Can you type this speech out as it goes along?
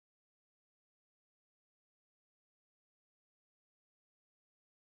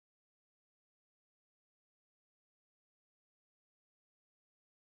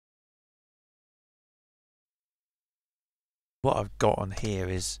what I've got on here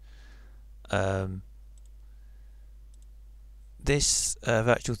is this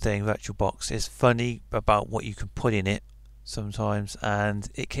VirtualBox is funny about what you can put in it sometimes, and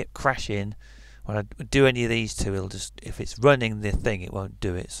it kept crashing. When I do any of these two, it'll just, if it's running the thing, it won't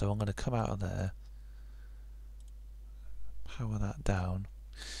do it. So I'm going to come out of there, power that down,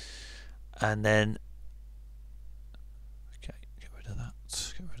 and then okay, get rid of that.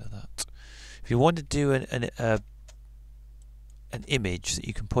 Get rid of that. If you want to do an image that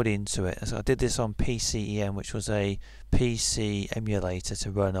you can put into it, so I did this on PCEM, which was a PC emulator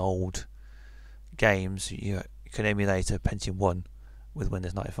to run old games. You can emulate a Pentium 1 with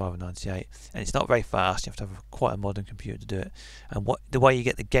Windows 95 and 98, and it's not very fast. You have to have quite a modern computer to do it. And the way you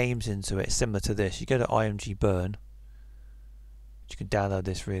get the games into it is similar to this. You go to IMG Burn. You can download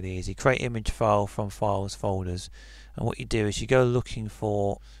this really easy. Create image file from files folders, and what you do is you go looking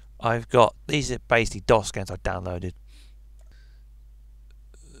for. I've got these are basically DOS games I downloaded.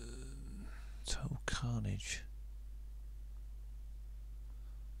 Total Carnage.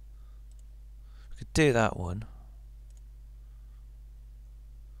 We could do that one.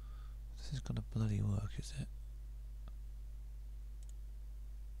 This is gonna bloody work, is it?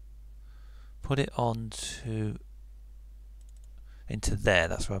 Put it into there.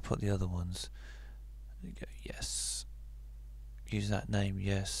 That's where I put the other ones. There you go. Yes. Use that name.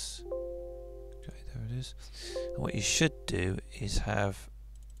 Yes. Okay, there it is. And what you should do is have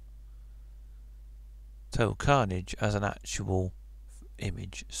Total Carnage as an actual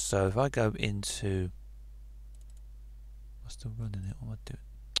image. So if I go into, I'm still running it. What am I doing?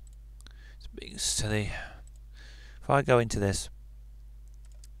 It's being silly. If I go into this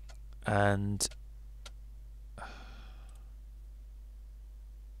and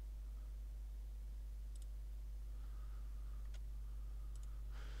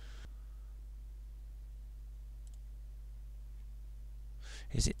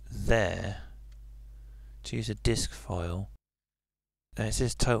is it there? To use a disk file, and it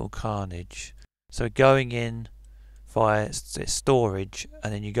says Total Carnage. So going in via storage,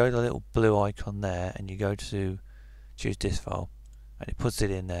 and then you go to the little blue icon there, and you go to choose disk file, and it puts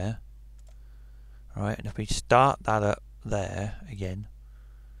it in there. Right, and if we start that up there again,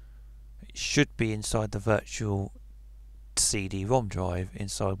 it should be inside the virtual CD-ROM drive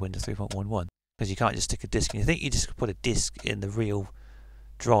inside Windows 3.11, because you can't just stick a disk in. You think you just put a disk in the real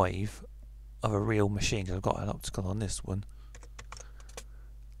drive of a real machine, because I've got an optical on this one,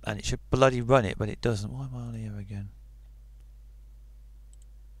 and it should bloody run it, but it doesn't. Why am I on here again?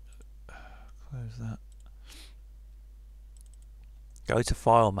 Close that. Go to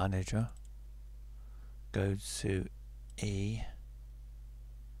File Manager. Go to E.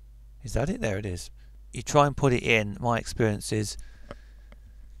 Is that it? There it is. You try and put it in. My experience is,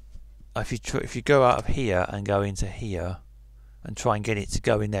 if you go out of here and go into here and try and get it to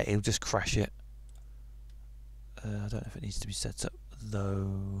go in there, it'll just crash it. I don't know if it needs to be set up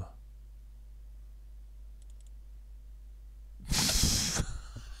though.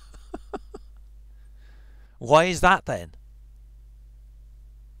 Why is that then?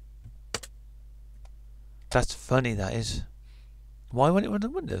 That's funny, that is. Why won't it run the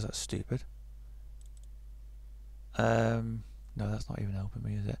Windows? That's stupid. No, that's not even helping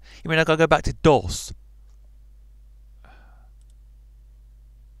me, is it? You mean I gotta go back to DOS?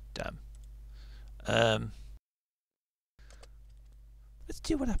 Damn. Let's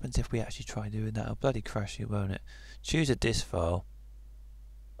see what happens if we actually try doing that. It'll bloody crash it, won't it? Choose a disk file.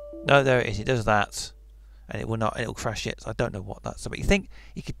 No, there it is. It does that, and it will not. It'll crash it. So I don't know what that's about. You think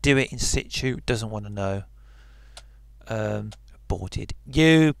you could do it in situ? Doesn't want to know. Aborted.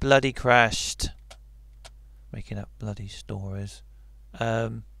 You bloody crashed. Making up bloody stories.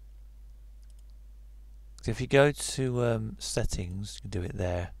 So if you go to settings, you can do it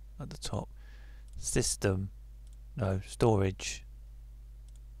there at the top. System. No, storage.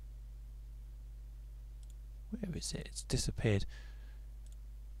 Where is it? It's disappeared.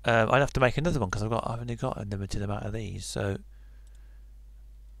 I'd have to make another one because I've only got a limited amount of these. So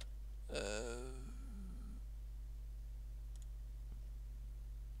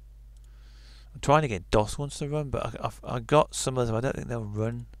I'm trying to get DOS ones to run, but I've got some of them. I don't think they'll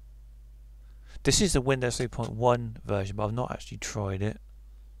run. This is the Windows 3.1 version, but I've not actually tried it.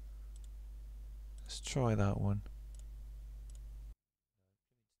 Let's try that one.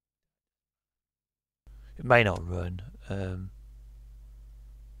 It may not run. What's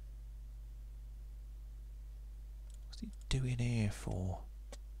he doing here for?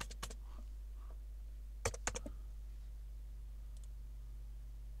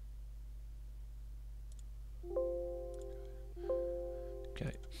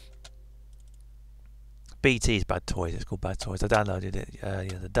 Okay. BT's Bad Toys. It's called Bad Toys. I downloaded it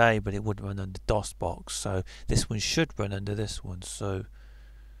the other day, but it wouldn't run under DOSBox. So this one should run under this one. So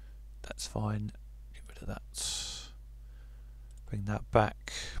that's fine. Get rid of that. Bring that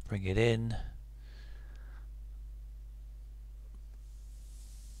back. Bring it in.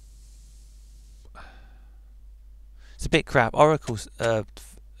 It's a bit crap. Oracle's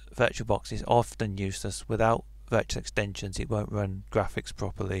VirtualBox is often useless. Without virtual extensions, it won't run graphics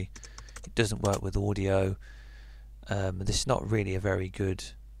properly. It doesn't work with audio. This is not really a very good.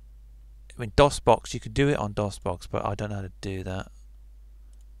 I mean, DOSBox, you could do it on DOSBox, but I don't know how to do that.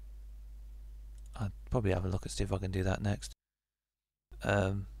 I'll probably have a look and see if I can do that next.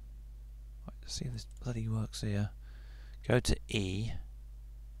 Let's see if this bloody works here. Go to E.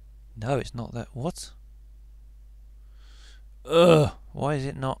 No, it's not that. What? Ugh, why is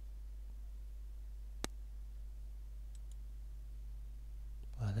it not?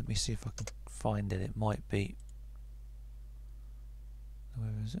 Well, let me see if I can find it. It might be.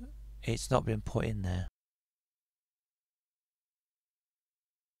 Where is it? It's not been put in there.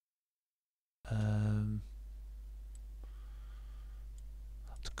 I'll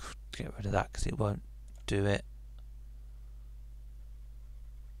have to get rid of that because it won't do it.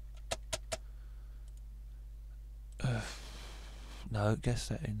 No, guest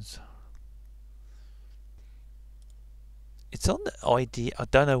settings. It's on the ID. I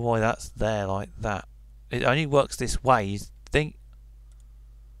don't know why that's there like that. It only works this way. You think?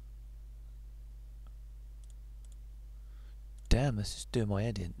 Damn, this is doing my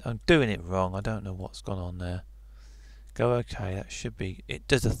head in. I'm doing it wrong. I don't know what's gone on there. Go OK. That should be. It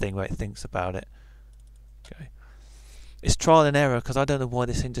does a thing where it thinks about it. Okay. It's trial and error because I don't know why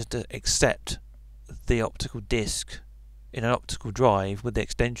this thing doesn't accept the optical disc in an optical drive with the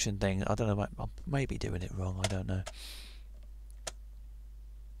extension thing. I don't know. I may be doing it wrong. I don't know.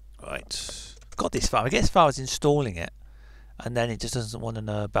 Right, got this far. I guess as far as installing it, and then it just doesn't want to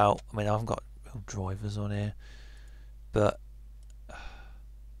know about. I mean, I haven't got real drivers on here, but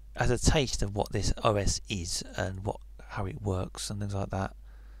as a taste of what this OS is and how it works and things like that.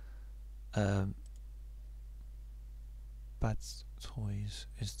 Bad Toys,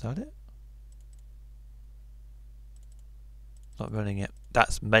 is that it? Not running it.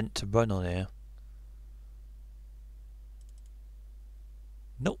 That's meant to run on here.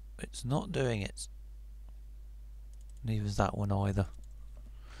 Nope, it's not doing it. Neither is that one either.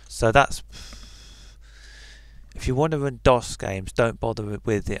 So that's. If you want to run DOS games, don't bother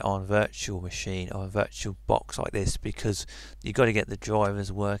with it on virtual machine or a virtual box like this because you've got to get the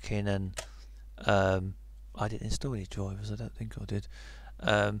drivers working. And I didn't install any drivers. I don't think I did.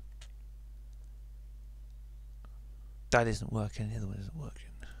 That isn't working. The other one isn't working.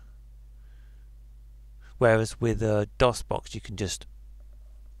 Whereas with a DOSBox, you can just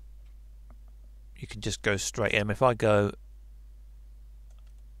go straight in. If I go,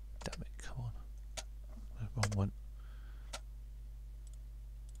 damn it, come on, wrong one.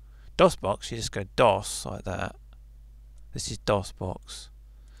 DOSBox, you just go DOS like that. This is DOSBox.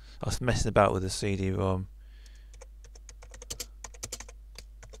 I was messing about with the CD-ROM.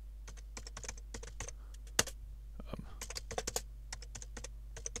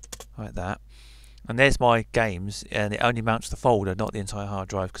 Like that. And there's my games, and it only mounts the folder, not the entire hard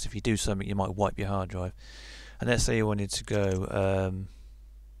drive, because if you do something you might wipe your hard drive. And let's say you wanted to go,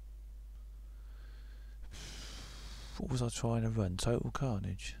 what was I trying to run? Total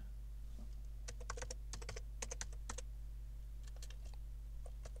Carnage.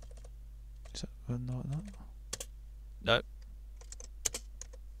 Is that run like that? No.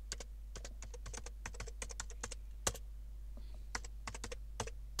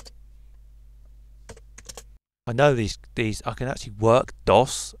 I know these I can actually work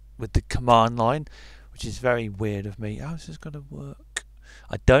DOS with the command line, which is very weird of me. How is this going to work?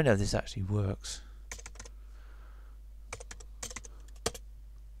 I don't know if this actually works.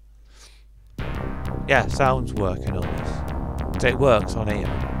 Yeah, sound's working on this. So it works on here.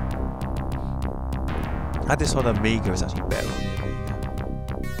 I had this on Amiga, it's actually better on the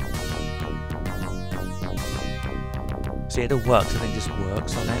Amiga. See, it all works, and it just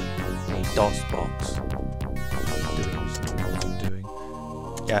works on it. The DOSBox.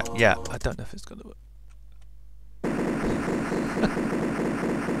 Yeah, I don't know if it's gonna work.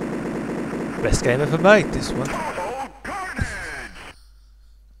 Best game ever made, this one.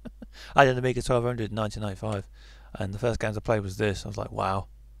 I had an Amiga 1200 in 1995, and the first games I played was this. I was like, wow.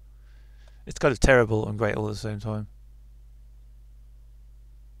 It's kind of terrible and great all at the same time.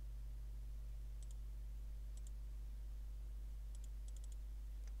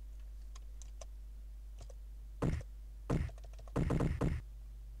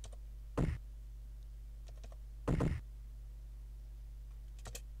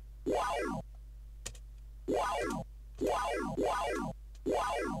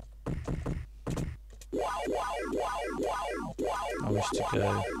 I wish to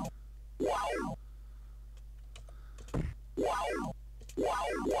go.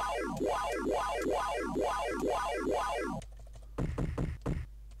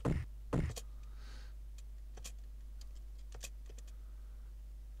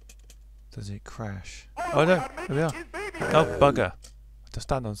 Does it crash? Oh no, here we are. Oh bugger. I have to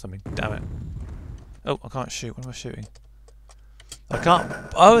stand on something, damn it. Oh, I can't shoot, what am I shooting? I can't,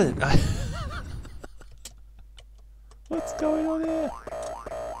 oh! What's going on here?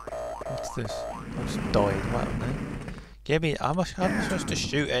 What's this? I just died, what happened there? Give me, how am I supposed to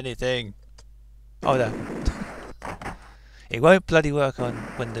shoot anything? Oh there. It won't bloody work on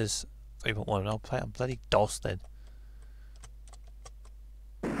Windows 3.1, I'll play it on bloody DOS then.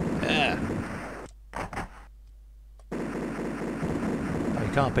 Yeah. Oh,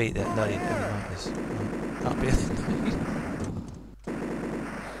 you can't beat that bloody anything like this. Oh, can't beat it.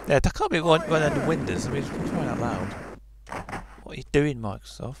 Yeah, that can't be one under Windows. I mean, trying out loud. What are you doing,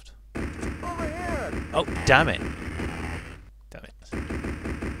 Microsoft? Oh, damn it! Damn it!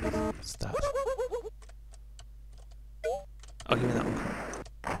 What's that? Oh, give me that one.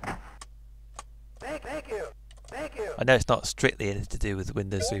 Thank you. I know it's not strictly anything to do with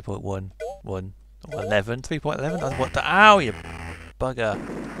Windows 3.1, or 11, 3.11. What the? Ow, you bugger!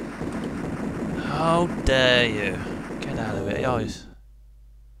 How dare you! Get out of it, guys!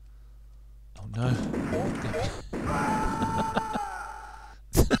 Oh no!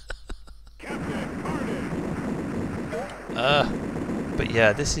 But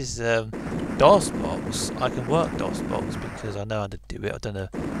yeah, this is DOSBox. I can work DOSBox because I know how to do it. I've done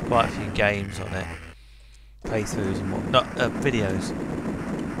quite a few games on it, playthroughs and whatnot, videos.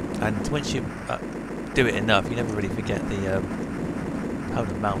 And once you do it enough, you never really forget the how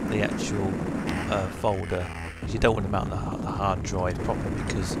to mount the actual folder. Because you don't want to mount the hard drive properly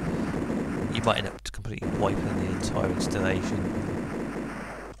because you might end up completely wiping the entire installation.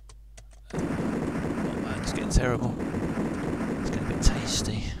 Oh man, it's getting terrible. It's getting a bit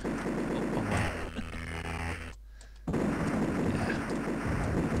tasty. Oh man. Yeah.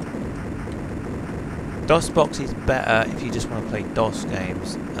 DOSBox is better if you just want to play DOS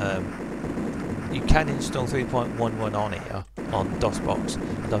games. You can install 3.11 on here, on DOSBox,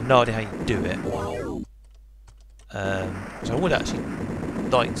 and I've no idea how you do it. So I would actually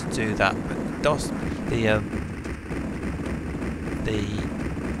like to do that, but DOS, the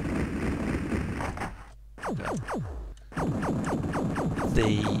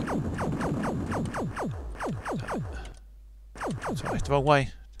sorry, it's the wrong way.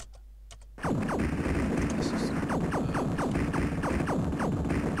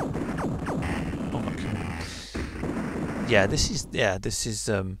 Yeah, this is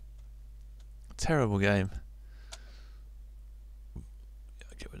terrible game.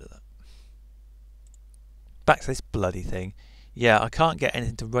 Get rid of that. Back to this bloody thing. Yeah, I can't get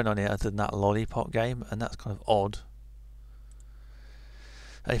anything to run on it other than that Lollipop game, and that's kind of odd.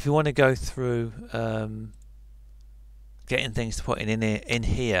 And if you want to go through getting things to put in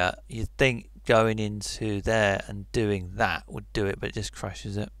here, you'd think going into there and doing that would do it, but it just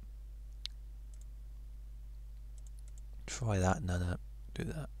crashes it. Try that. No, do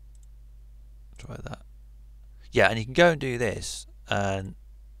that. Try that. Yeah, and you can go and do this, and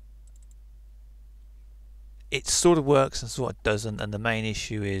it sort of works and sort of doesn't, and the main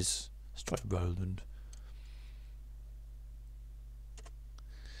issue is, let's try Roland.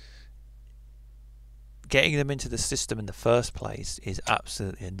 Getting them into the system in the first place is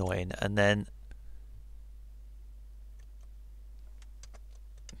absolutely annoying, and then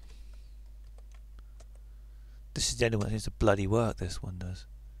this is the only one that seems to bloody work, this one does.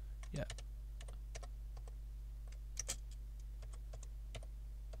 Yeah.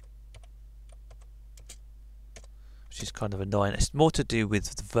 Which is kind of annoying. It's more to do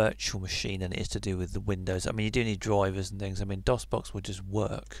with the virtual machine than it is to do with the Windows. I mean, you do need drivers and things. I mean, DOSBox will just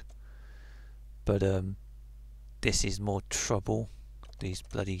work. But this is more trouble. These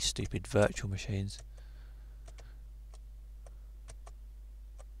bloody stupid virtual machines.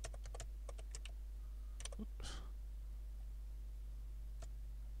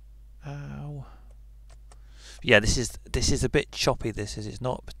 Ow. Yeah, this is a bit choppy. It's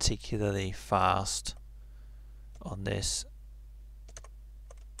not particularly fast on this.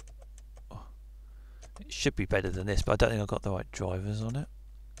 Oh, it should be better than this, but I don't think I've got the right drivers on it.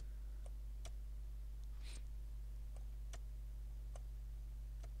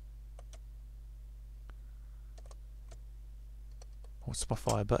 What's my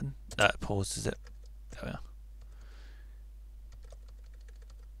fire button? No, it pauses it. There we are.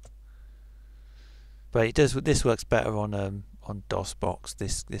 But it does. This works better on DOSBox.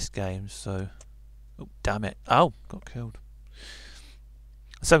 This game. So, oh, damn it! Oh, got killed.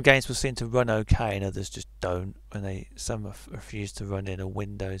 Some games will seem to run okay, and others just don't. When some refuse to run in a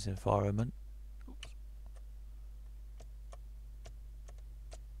Windows environment.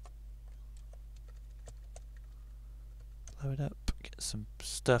 Load up, get some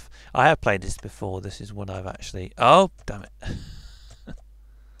stuff. I have played this before. This is one I've actually. Oh, damn it!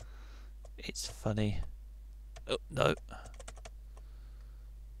 It's funny. Oh no.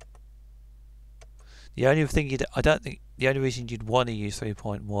 The only thing I don't think the only reason you'd want to use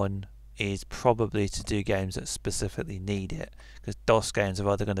 3.1 is probably to do games that specifically need it, because DOS games are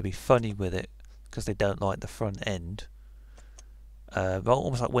either going to be funny with it because they don't like the front end.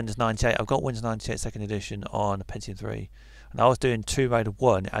 Almost like Windows 98. I've got Windows 98 Second Edition on a Pentium 3, and I was doing Tomb Raider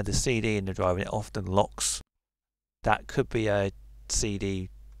 1. It had the CD in the drive, and it often locks. That could be a CD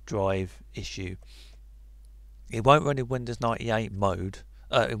drive issue. It won't run in Windows 98 mode,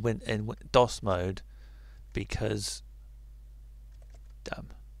 in DOS mode, because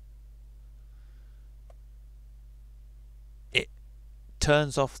it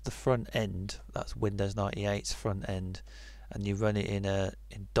turns off the front end. That's Windows 98's front end, and you run it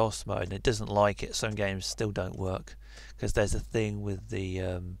in DOS mode, and it doesn't like it. Some games still don't work because there's a thing with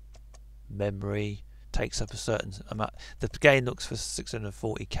the memory takes up a certain amount. The game looks for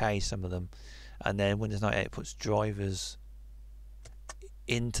 640k, some of them, and then Windows 98 puts drivers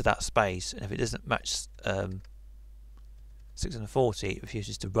into that space, and if it doesn't match 640, it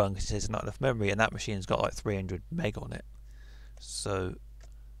refuses to run because it says not enough memory, and that machine's got like 300 meg on it. So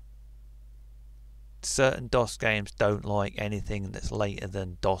certain DOS games don't like anything that's later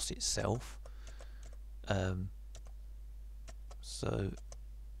than DOS itself. So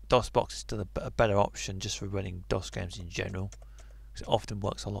DOSBox is still a better option just for running DOS games in general, because it often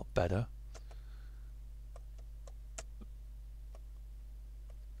works a lot better.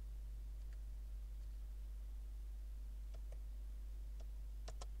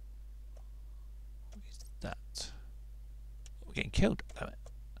 What is that? We're getting killed. Damn it.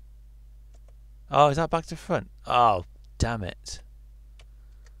 Oh, is that back to front? Oh, damn it.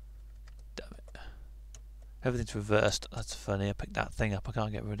 Damn it. Everything's reversed. That's funny. I picked that thing up. I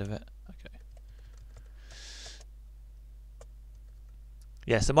can't get rid of it. Okay.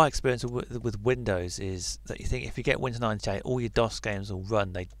 Yeah, so my experience with Windows is that you think if you get Windows 98, all your DOS games will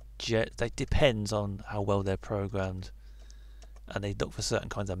run. They depends on how well they're programmed, and they look for certain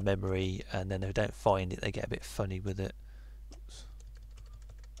kinds of memory, and then if they don't find it, they get a bit funny with it.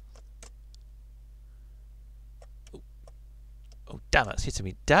 Oh, damn it, it's hitting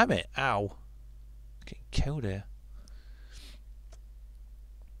me. Damn it, ow. I'm getting killed here.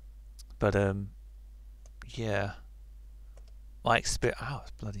 But, yeah. My experience... Oh,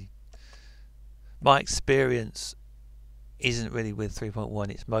 it's bloody... My experience isn't really with 3.1.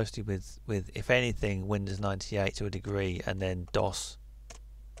 It's mostly with, if anything, Windows 98 to a degree, and then DOS.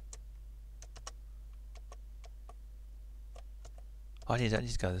 I don't need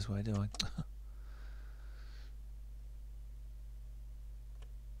to go this way, do I?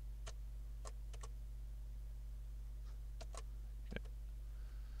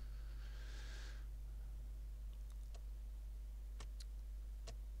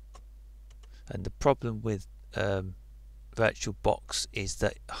 And the problem with VirtualBox is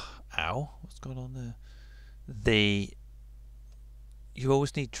that, ow, what's going on there? You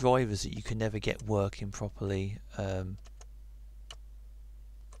always need drivers that you can never get working properly.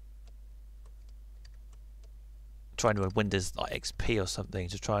 Trying to run Windows like XP or something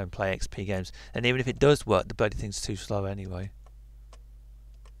to try and play XP games, and even if it does work, the bloody thing's too slow anyway.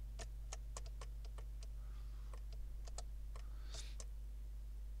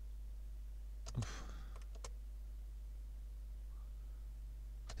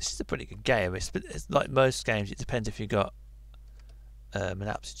 This is a pretty good game. It's like most games, it depends if you've got an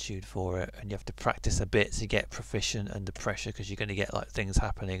aptitude for it, and you have to practice a bit to get proficient under pressure, because you're going to get like things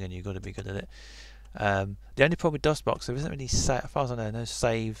happening and you've got to be good at it. The only problem with DOSBox, there isn't really, as far as I know, no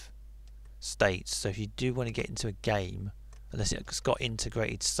save states. So if you do want to get into a game, unless it's got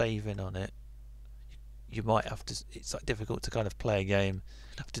integrated saving on it, you might have to. It's like difficult to kind of play a game.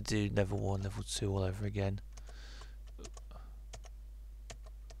 You have to do level 1, level 2 all over again.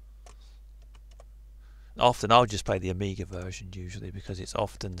 Often I'll just play the Amiga version usually, because it's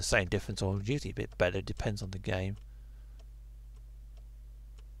often the same difference, or usually a bit better, depends on the game.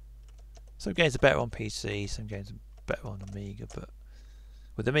 Some games are better on PC, some games are better on Amiga, but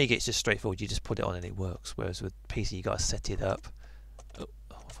with Amiga it's just straightforward, you just put it on and it works, whereas with PC you got to set it up. Oh,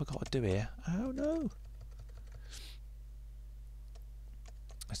 what have I got to do here? Oh no!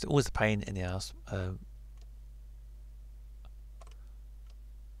 It's always a pain in the ass.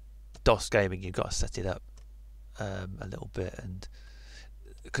 DOS gaming, you've got to set it up a little bit, and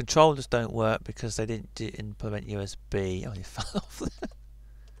controllers don't work because they didn't implement USB. Oh, you fell off.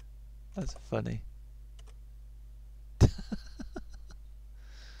 That's funny.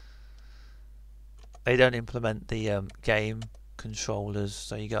 They don't implement the game controllers,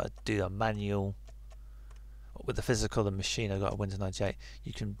 so you got to do a manual. With the physical and machine, I got a Windows 98.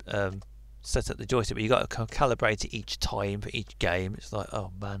 You can set up the joystick, but you got to calibrate it each time for each game. It's like,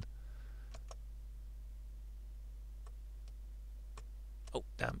 oh man. Oh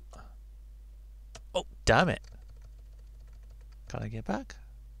damn! Oh damn it! Can I get back?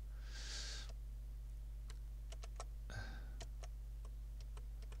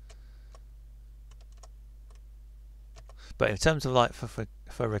 But in terms of like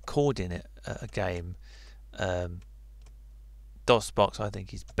for recording it a game, DOSBox I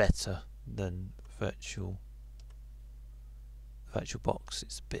think is better than VirtualBox.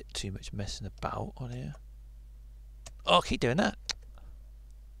 It's a bit too much messing about on here. Oh, I keep doing that.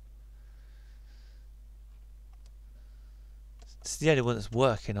 It's the only one that's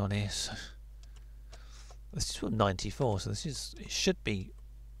working on here. So this is from '94, so it should be.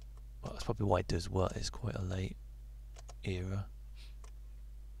 Well, that's probably why it does work. It's quite a late era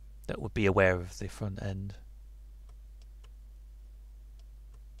that would be aware of the front end.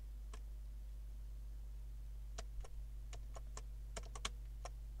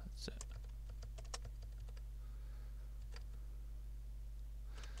 That's it.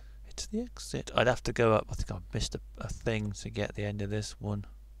 It's the exit. I'd have to go up. I think I've missed a thing to get the end of this one.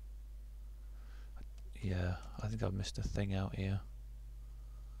 Yeah, I think I've missed a thing out here.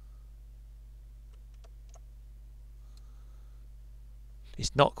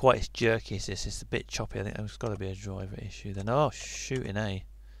 It's not quite as jerky as this. It's a bit choppy. I think there's got to be a driver issue then. Oh, shooting A.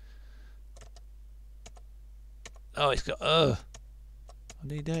 Oh, it's got. Oh, I'm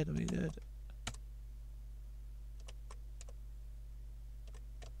nearly dead. I'm nearly dead.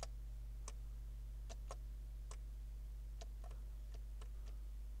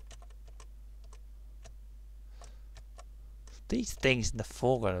 These things in the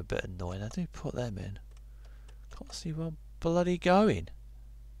foreground are a bit annoying. I do put them in. Can't see where I'm bloody going.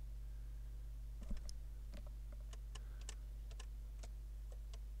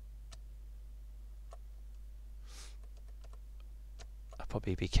 I'll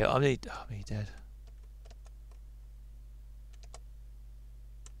probably be killed. I'm nearly dead.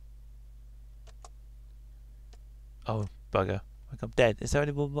 Oh, bugger. I'm dead. Is there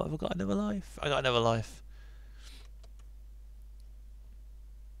anyone? Have I got another life? I got another life.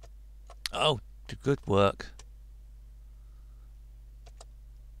 Oh, good work.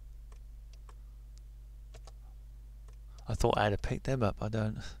 I thought I had to pick them up. I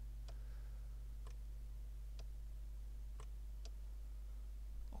don't.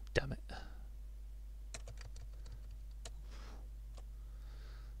 Oh, damn it.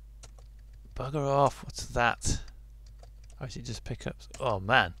 Bugger off. What's that? I should just pick up. Oh,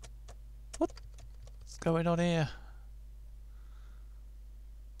 man. What's going on here?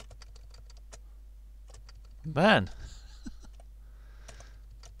 Man.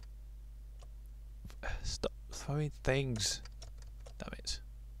 Stop throwing things. Damn it.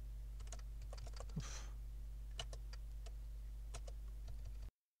 Oof.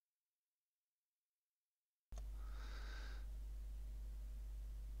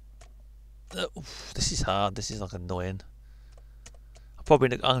 Oof, this is hard. This is like annoying.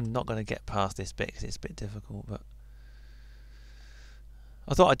 I'm not going to get past this bit because it's a bit difficult, but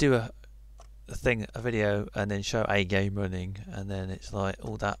I thought I'd do a video and then show a game running, and then it's like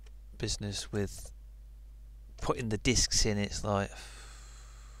all that business with putting the discs in. It's like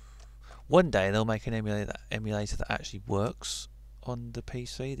one day they'll make an emulator that actually works on the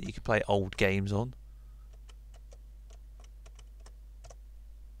PC that you can play old games on.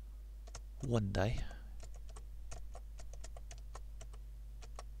 One day.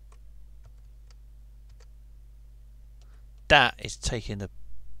 That is taking the.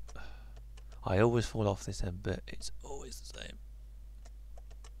 I always fall off this end, but it's always the same.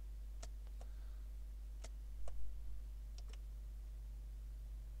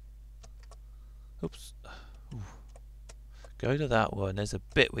 Oops. Ooh. Go to that one. There's a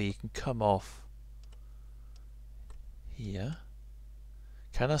bit where you can come off here.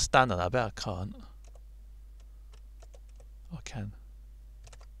 Can I stand on that? I bet I can't. I can.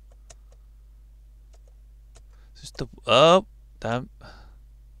 Just the. Oh, damn.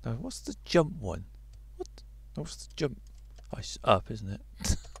 No, what's the jump one? What? What's the jump? Oh, it's up, isn't it?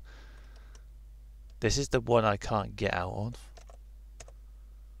 This is the one I can't get out of.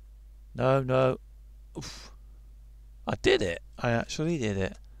 No, no. Oof. I did it. I actually did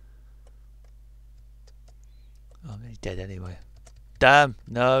it. Oh, he's dead anyway. Damn,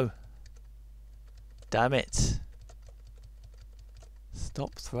 no. Damn it.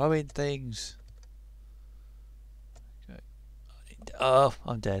 Stop throwing things. Okay. Oh,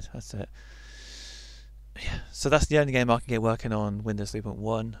 I'm dead. That's it. Yeah. So that's the only game I can get working on Windows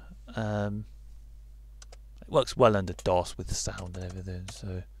 3.1. It works well under DOS with the sound and everything.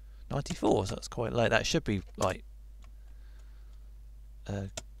 So 94, so that's quite late. That should be like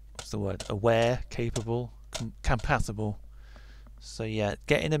what's the word? Aware, capable, compatible. So yeah,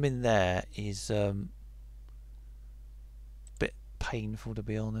 getting them in there is a bit painful to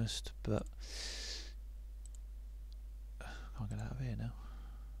be honest, but I can't get out of here now.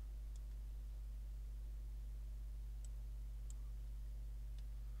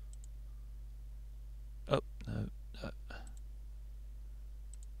 Oh, no.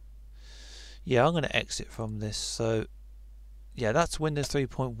 Yeah, I'm going to exit from this. So yeah, that's Windows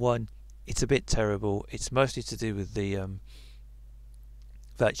 3.1. It's a bit terrible. It's mostly to do with the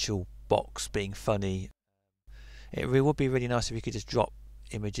virtual box being funny. It would be really nice if you could just drop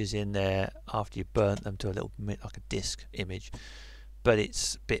images in there after you burnt them to a little bit like a disk image, but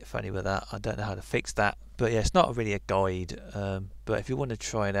it's a bit funny with that. I don't know how to fix that, but yeah, it's not really a guide, but if you want to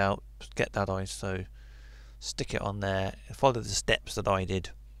try it out, get that ISO, stick it on there, follow the steps that I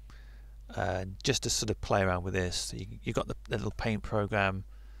did, just to sort of play around with this. So you got the little paint program,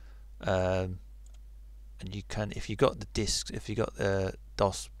 and you can, if you got the discs, if you got the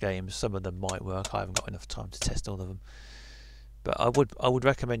DOS games, some of them might work. I haven't got enough time to test all of them, but I would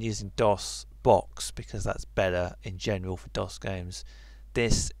recommend using DOS Box because that's better in general for DOS games.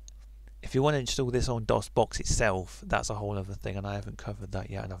 This, if you want to install this on DOS Box itself, that's a whole other thing, and I haven't covered that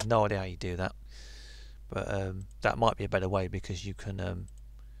yet, and I've no idea how you do that. But that might be a better way because you can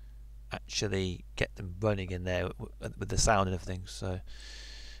actually get them running in there with the sound and everything. So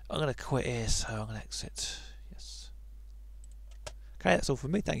I'm going to quit here, so I'm going to exit. Yes. Okay, that's all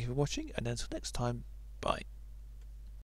from me. Thank you for watching, and until next time, bye.